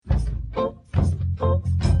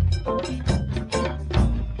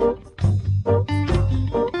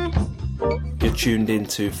tuned in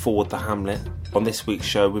to Forward the Hamlet. On this week's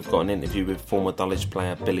show, we've got an interview with former Dulwich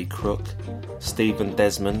player Billy Crook. Stephen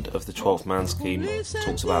Desmond of the 12th Man Scheme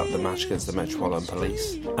talks about the match against the Metropolitan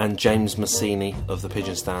Police. And James Massini of the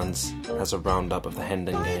Pigeon Stands has a roundup of the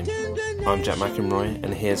Hendon game. I'm Jack McEnroy,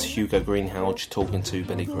 and here's Hugo Greenhalgh talking to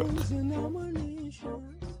Billy Crook.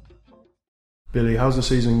 Billy, how's the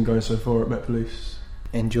season going so far at Met Police?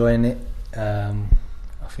 Enjoying it. I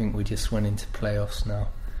think we just went into playoffs now.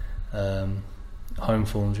 Home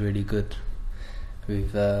form's really good.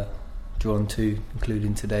 We've drawn 2,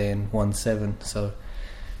 including today, and won 7. So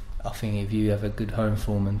I think if you have a good home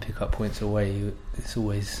form and pick up points away, it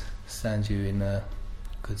always stands you in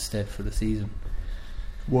good stead for the season.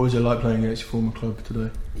 What was it like playing against your former club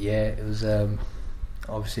today? Yeah, it was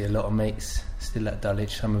obviously a lot of mates still at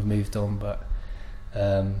Dulwich. Some have moved on, but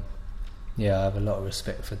yeah, I have a lot of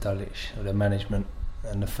respect for Dulwich, or the management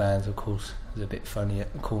and the fans, of course. It's a bit funny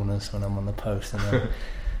at the corners when I'm on the post and I'm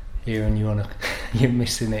hearing you're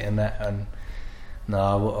missing it and that. And no,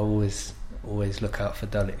 I always look out for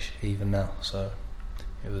Dulwich even now. So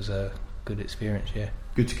it was a good experience. Yeah.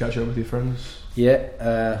 Good to catch up with your friends.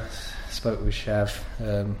 Yeah, spoke with Shav,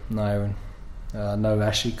 Nyron. I know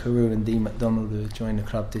Ashley Carew and Dean McDonald, who joined the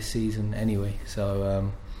club this season anyway.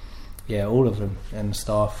 So yeah, all of them and the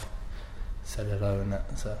staff said hello and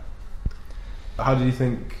that. So how did you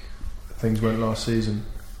think things went last season,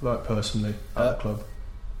 like personally at the club?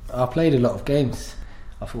 I played a lot of games.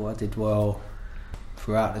 I thought I did well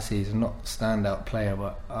throughout the season. Not a standout player,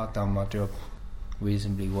 but I've done my job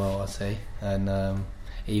reasonably well, I'd say. And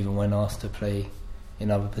even when asked to play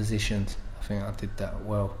in other positions, I think I did that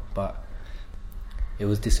well. But it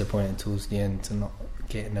was disappointing towards the end to not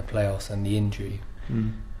get in the playoffs, and the injury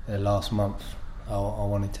the last month. I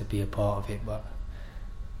wanted to be a part of it, but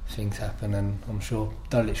things happen, and I'm sure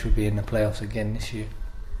Dulwich will be in the playoffs again this year.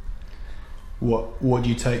 What do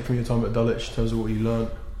you take from your time at Dulwich in terms of what you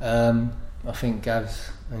learnt? I think Gavs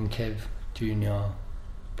and Kev Jr. are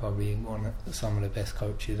probably some of the best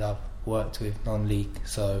coaches I've worked with non-league.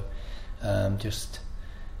 So just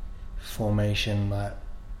formation, like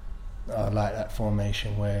I like that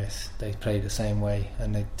formation where they play the same way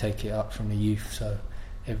and they take it up from the youth. So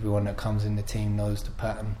everyone that comes in the team knows the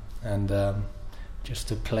pattern, and just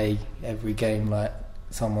to play every game like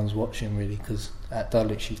someone's watching, really, because at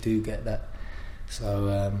Dulwich you do get that.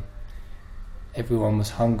 So everyone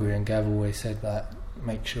was hungry, and Gav always said that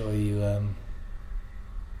make sure you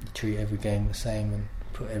treat every game the same and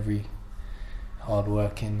put every hard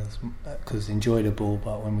work in, because enjoy the ball,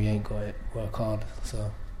 but when we ain't got it, work hard.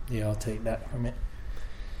 So yeah, I'll take that from it.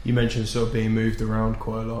 You mentioned sort of being moved around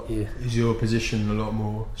quite a lot. Yeah. Is your position a lot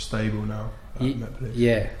more stable now at Met Police?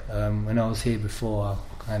 Yeah, when I was here before, I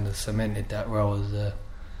kind of cemented that role as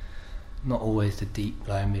not always the deep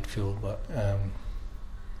lying midfield, but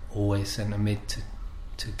always centre mid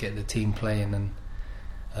to get the team playing.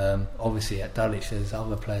 And obviously at Dulwich there's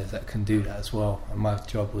other players that can do that as well, and my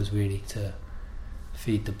job was really to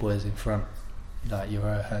feed the boys in front, like your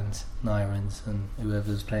Erhans, Nyrons and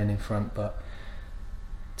whoever's playing in front. But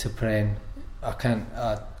to playing,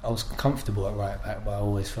 I was comfortable at right back, but I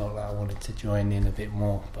always felt like I wanted to join in a bit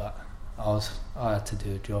more. But I had to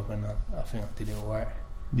do a job, and I think I did it all right.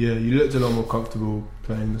 Yeah, you looked a lot more comfortable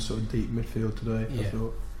playing the sort of deep midfield today. Yeah. I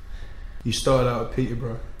thought you started out at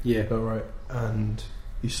Peterborough. Yeah, is that right? And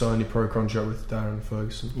you signed your pro contract with Darren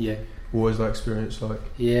Ferguson. Yeah. What was that experience like?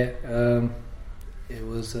 Yeah, it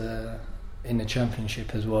was in the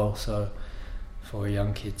Championship as well. So for a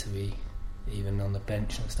young kid to be even on the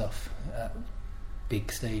bench and stuff at big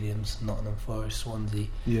stadiums, Nottingham Forest, Swansea.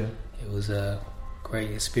 Yeah, it was a great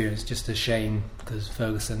experience. Just a shame because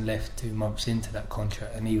Ferguson left 2 months into that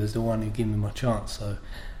contract, and he was the one who gave me my chance. So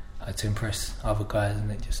I had to impress other guys,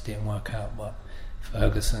 and it just didn't work out. But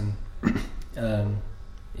Ferguson,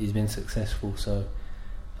 he's been successful, so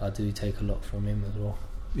I do take a lot from him as well.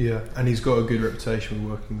 Yeah, and he's got a good reputation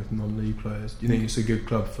with working with non-league players. Do you think it's a good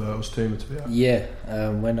club for Ostuma to be at? Yeah,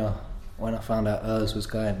 when I found out Urs was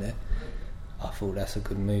going there, I thought that's a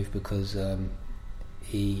good move, because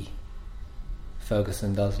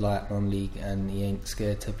Ferguson does like non-league, and he ain't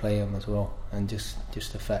scared to play him as well. And just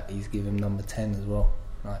the fact he's given number 10 as well,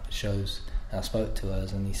 like, shows. I spoke to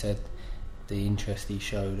Urs, and he said the interest he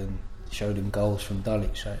showed, and showed him goals from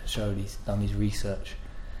Dulwich. So it showed he's done his research,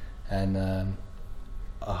 and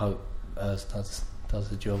I hope Urs does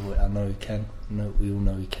the job. I know he can. We all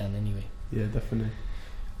know he can anyway. Yeah, definitely.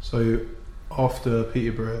 So after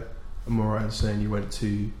Peterborough, am I right in saying you went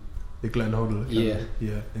to the Glen Hoddle Academy?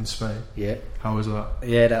 Yeah, in Spain. Yeah. How was that?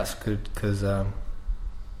 Yeah, that's good, because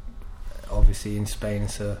obviously in Spain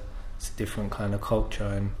it's a different kind of culture,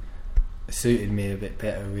 and it suited me a bit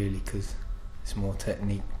better really, because it's more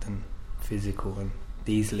technique than physical, and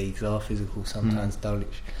these leagues are physical sometimes.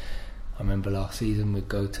 Dulwich, I remember last season we'd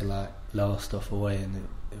go to like Lowestoft away, and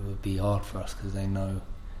it would be hard for us because they know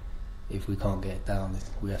if we can't get it down,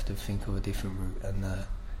 we have to think of a different route. And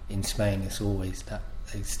in Spain, it's always that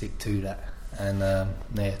they stick to that, and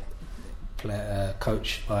they're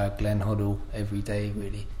coached by Glenn Hoddle every day,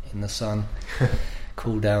 really, in the sun,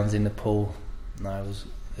 cool downs in the pool. No, it was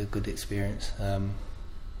a good experience. I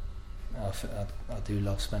do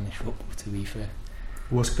love Spanish football, to be fair.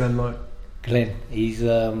 What's Glenn like? Glenn, he's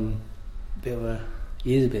a bit of a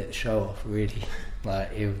show off, really.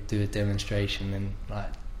 Like, he'll do a demonstration and like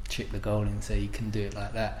chip the goal and say you can do it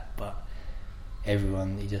like that, but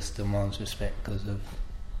everyone, he just demands respect because of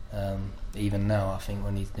even now, I think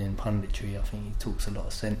when he's doing punditry, I think he talks a lot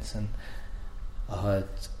of sense, and I heard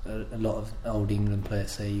a lot of old England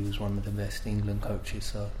players say he was one of the best England coaches.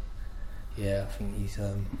 So yeah, I think he's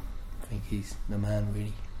the man,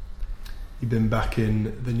 really. You've been back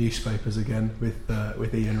in the newspapers again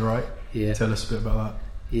with Ian Wright. Yeah. Tell us a bit about that.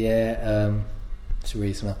 Yeah, it's the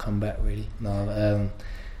reason I come back, really. No,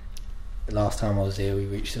 the last time I was here, we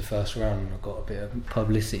reached the first round, and I got a bit of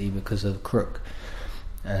publicity because of Crook.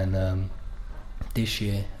 And this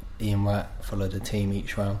year, Ian Wright followed the team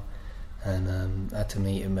each round, and I had to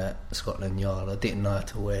meet him at Scotland Yard. I didn't know how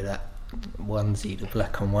to wear that onesie, the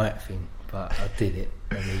black and white thing, but I did it,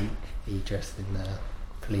 and he dressed in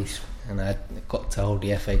police, and I got to hold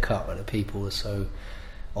the FA Cup, but the people were so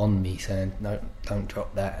on me saying, no, don't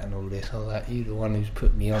drop that and all this. I was like, you the one who's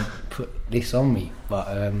put this on me. But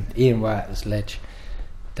Ian Wright was ledge,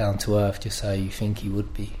 down to earth, just how you think he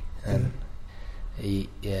would be, and he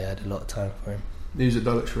had a lot of time for him. He was at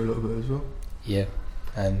Dulwich for a little bit as well. Yeah,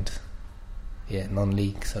 and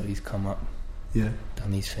non-league, so he's come up,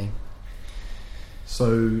 done his thing.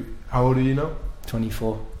 So how old are you now?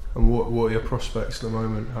 24. And what are your prospects at the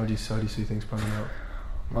moment? How do you see things panning out?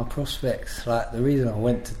 My prospects, like, the reason I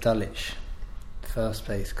went to Dulwich first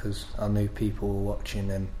place, because I knew people were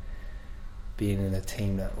watching and being in a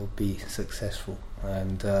team that would be successful,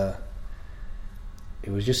 and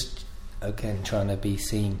it was just, again, trying to be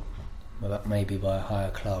seen maybe by a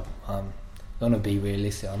higher club. I'm going to be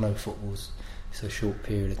realistic. I know it's a short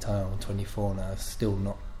period of time. I'm 24 now, still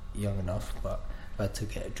not young enough, but I've had to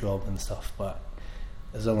get a job and stuff. But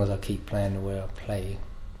as long as I keep playing the way I play,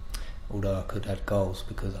 although I could add goals,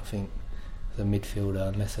 because I think as a midfielder,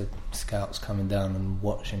 unless a scout's coming down and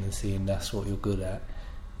watching and seeing that's what you're good at,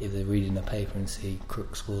 if they're reading the paper and see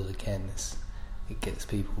Crook scores again, it gets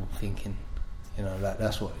people thinking, like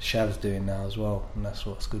that's what Shav's doing now as well, and that's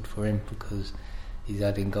what's good for him, because he's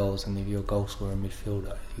adding goals, and if you're a goal scoring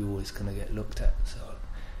midfielder, you're always going to get looked at. So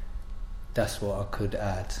that's what I could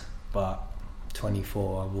add, but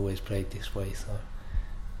 24, I've always played this way, so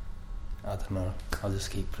I don't know, I'll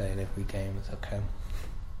just keep playing every game as I can.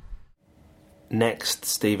 Next,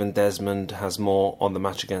 Stephen Desmond has more on the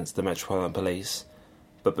match against the Metropolitan Police.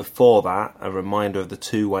 But before that, a reminder of the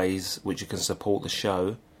 2 ways which you can support the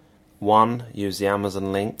show. 1, use the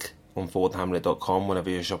Amazon link on forwardhamlet.com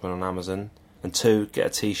whenever you're shopping on Amazon. And 2, get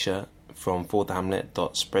a t-shirt from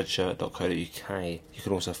forwardhamlet.spreadshirt.co.uk. You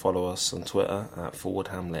can also follow us on Twitter at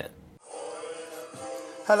forwardhamlet.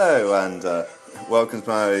 Hello, and welcome to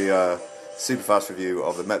my super fast review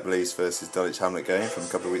of the Met Police versus Dulwich Hamlet game from a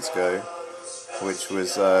couple of weeks ago, which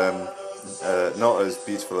was not as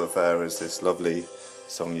beautiful an affair as this lovely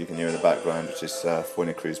song you can hear in the background, which is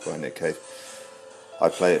Winter Cruise by Nick Cave. I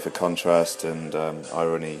play it for contrast and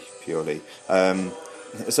irony purely.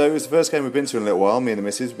 So it was the first game we've been to in a little while. Me and the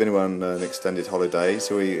missus, we've been on an extended holiday,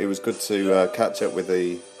 so it was good to catch up with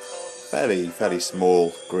the fairly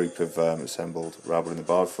small group of assembled rabble in the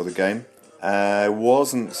bar for the game. It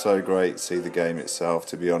wasn't so great to see the game itself,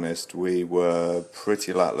 to be honest. We were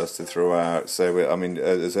pretty lacklustre throughout. So,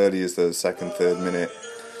 as early as the second, third minute,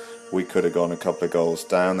 we could have gone a couple of goals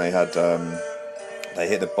down. They hit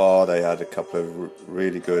the bar. They had a couple of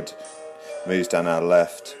really good moves down our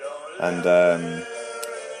left, and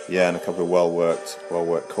and a couple of well worked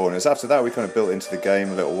corners. After that, we kind of built into the game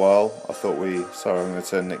a little while. I thought I'm going to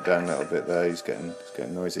turn Nick down a little bit there. He's getting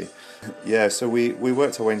noisy. Yeah, so we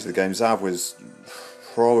worked our way into the game. Zav was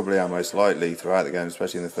probably our most likely throughout the game,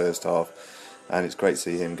 especially in the first half. And it's great to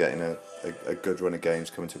see him getting a good run of games,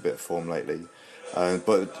 coming to a bit of form lately.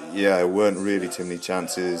 But yeah, weren't really too many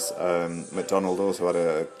chances. McDonald also had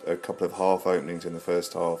a couple of half openings in the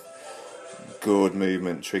first half. Good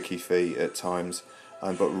movement, tricky feet at times.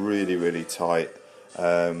 But really, really tight.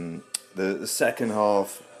 The second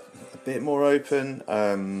half, a bit more open.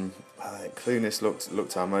 Clunis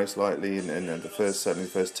looked our most likely in the first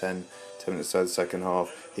 10 minutes of the second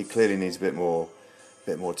half. He clearly needs a bit more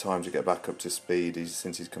time to get back up to speed.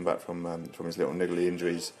 Since he's come back from his little niggly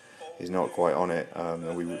injuries, he's not quite on it,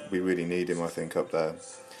 and we really need him, I think, up there.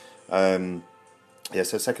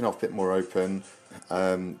 So second half a bit more open,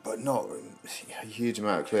 but not a huge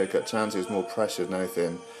amount of clear-cut chances. It was more pressure than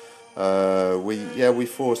anything. We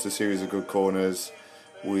forced a series of good corners.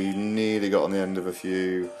 We nearly got on the end of a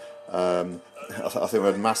few. I think we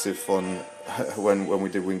had massive fun when we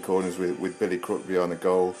did win corners with Billy Crook behind the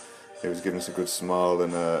goal. He was giving us a good smile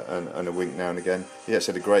and a wink now and again. He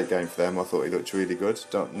actually had a great game for them. I thought he looked really good.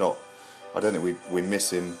 I don't think we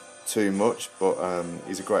miss him too much, but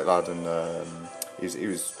he's a great lad, and he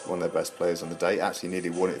was one of their best players on the day. Actually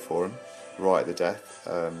nearly won it for him right at the death.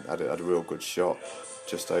 Had a real good shot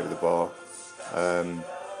just over the bar.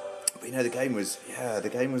 But the game was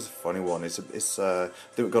a funny one. I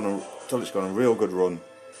think Dulwich got on a real good run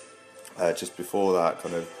just before that,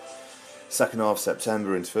 kind of second half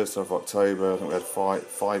September into first half October. I think we had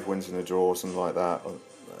five wins in a draw or something like that.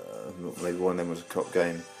 Maybe one of them was a cup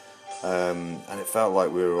game, and it felt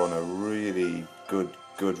like we were on a really good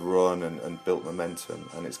run and built momentum.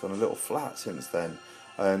 And it's gone a little flat since then.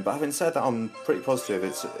 But having said that, I'm pretty positive.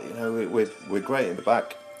 It's we're great in the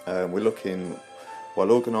back. We're looking well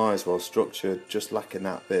organised, well structured, just lacking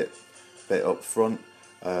that bit up front.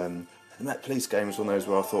 The Met Police game was one of those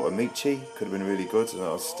where I thought Amici could have been really good, and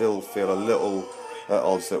I still feel a little at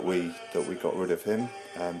odds that we got rid of him.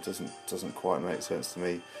 Doesn't quite make sense to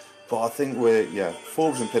me. But I think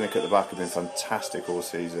Forbes and Pinnock at the back have been fantastic all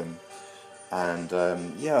season, and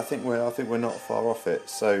I think we're not far off it.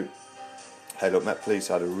 So hey, look, Met Police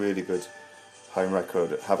had a really good home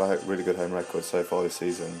record. Have a really good home record so far this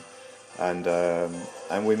season. And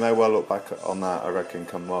we may well look back on that, I reckon,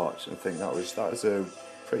 come March, and think that was a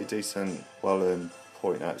pretty decent, well-earned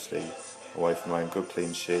point actually, away from home. Good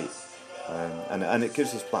clean sheet, and it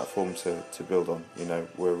gives us platform to build on.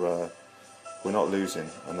 We're not losing,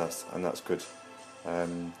 and that's good.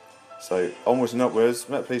 So onwards and upwards.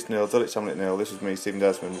 Met Police 0, Dulwich Hamlet 0. This is me, Stephen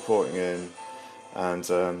Desmond, reporting in, and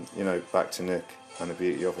back to Nick and the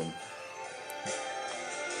beauty of him.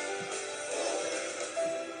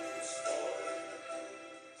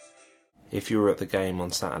 If you were at the game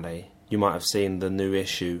on Saturday, you might have seen the new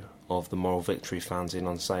issue of the Moral Victory fanzine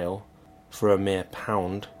on sale. For a mere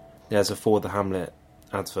 £1, there's a For the Hamlet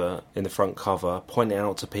advert in the front cover. Point it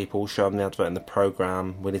out to people, show them the advert in the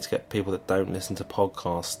programme. We need to get people that don't listen to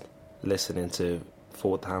podcasts listening to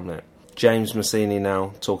For the Hamlet. James Massini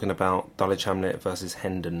now talking about Dulwich Hamlet versus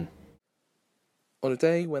Hendon. On a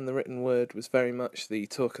day when the written word was very much the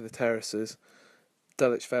talk of the terraces,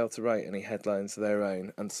 Dulwich failed to write any headlines of their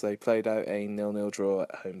own, and so they played out a 0-0 draw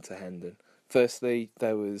at home to Hendon. Firstly,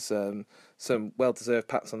 there was some well-deserved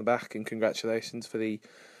pats on the back and congratulations for the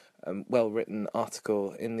well-written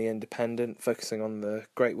article in The Independent, focusing on the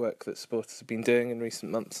great work that supporters have been doing in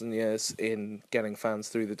recent months and years in getting fans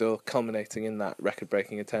through the door, culminating in that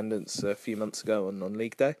record-breaking attendance a few months ago on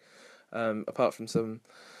non-league day. Apart from some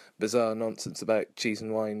bizarre nonsense about cheese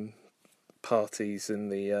and wine parties in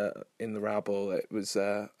the rabble, it was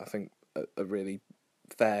I think a really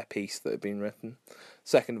fair piece that had been written.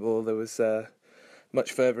 Second of all, there was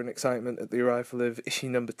much fervour and excitement at the arrival of issue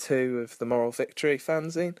number 2 of the Moral Victory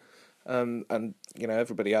fanzine, and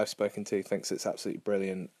everybody I've spoken to thinks it's absolutely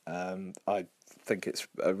brilliant. I think it's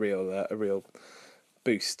a real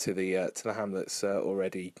boost to the Hamlet's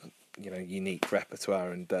already unique repertoire,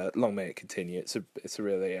 and long may it continue. It's a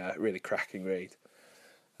really cracking read.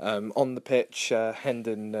 On the pitch,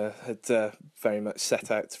 Hendon had very much set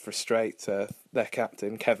out to frustrate their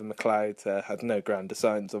captain, Kevin McLeod. Had no grander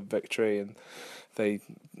signs of victory, and they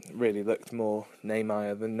really looked more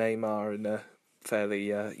Neymar than Neymar in a fairly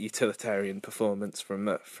utilitarian performance from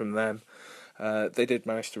them. They did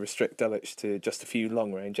manage to restrict Dulwich to just a few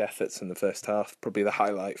long-range efforts in the first half. Probably the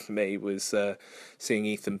highlight for me was seeing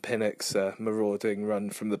Ethan Pinnock's marauding run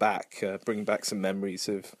from the back, bringing back some memories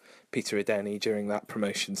of Peter Adeni during that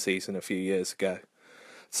promotion season a few years ago.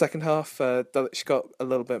 Second half, Dulwich got a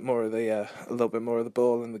little bit more of the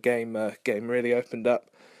ball, and the game really opened up.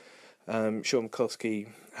 Sean Mikulski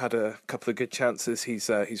had a couple of good chances. He's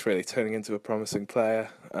really turning into a promising player.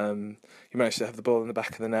 He managed to have the ball in the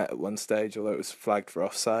back of the net at one stage, although it was flagged for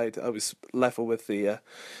offside. I was level with the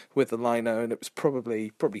lino, and it was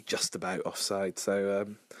probably just about offside.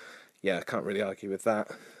 So I can't really argue with that.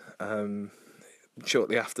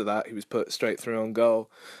 Shortly after that, he was put straight through on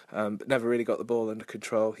goal, but never really got the ball under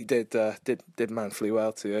control. He did manfully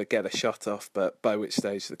well to get a shot off, but by which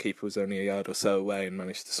stage the keeper was only a yard or so away and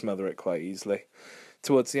managed to smother it quite easily.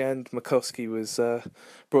 Towards the end, Makowski was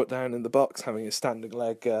brought down in the box, having his standing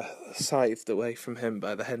leg scythed away from him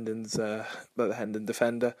by the Hendon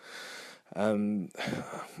defender.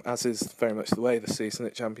 As is very much the way this season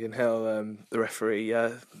at Champion Hill, the referee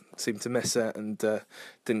seemed to miss it and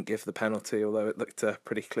didn't give the penalty, although it looked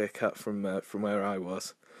pretty clear cut from where I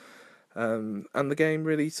was. And the game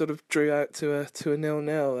really sort of drew out to a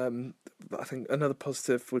 0-0. I think another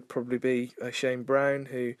positive would probably be Shane Brown,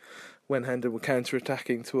 who, when Hendon were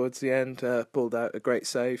counter-attacking towards the end, pulled out a great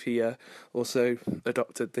save. He also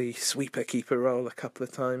adopted the sweeper-keeper role a couple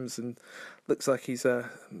of times, and looks like he's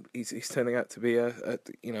turning out to be a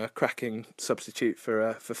cracking substitute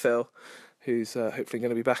for Phil, who's hopefully going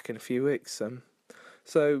to be back in a few weeks.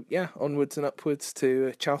 So yeah, onwards and upwards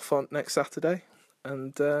to Chalfont next Saturday,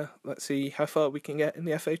 and let's see how far we can get in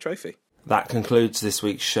the FA Trophy. That concludes this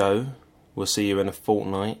week's show. We'll see you in a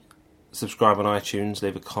fortnight. Subscribe on iTunes,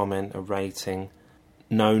 leave a comment, a rating.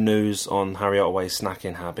 No news on Harry Ottaway's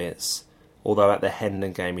snacking habits, although at the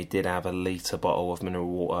Hendon game he did have a litre bottle of mineral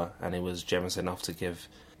water and he was generous enough to give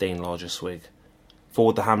Dean Lodge a swig.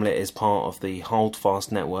 Forward the Hamlet is part of the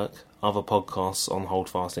Holdfast network. Other podcasts on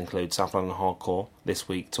Holdfast include South London Hardcore, this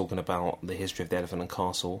week talking about the history of the Elephant and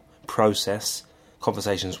Castle, Process,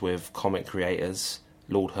 conversations with comic creators,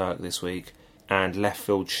 Lord Herc this week, and Left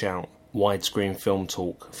Field Shout, widescreen film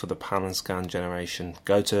talk for the pan and scan generation.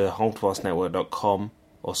 Go to holdfastnetwork.com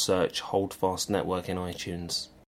or search Holdfast Network in iTunes.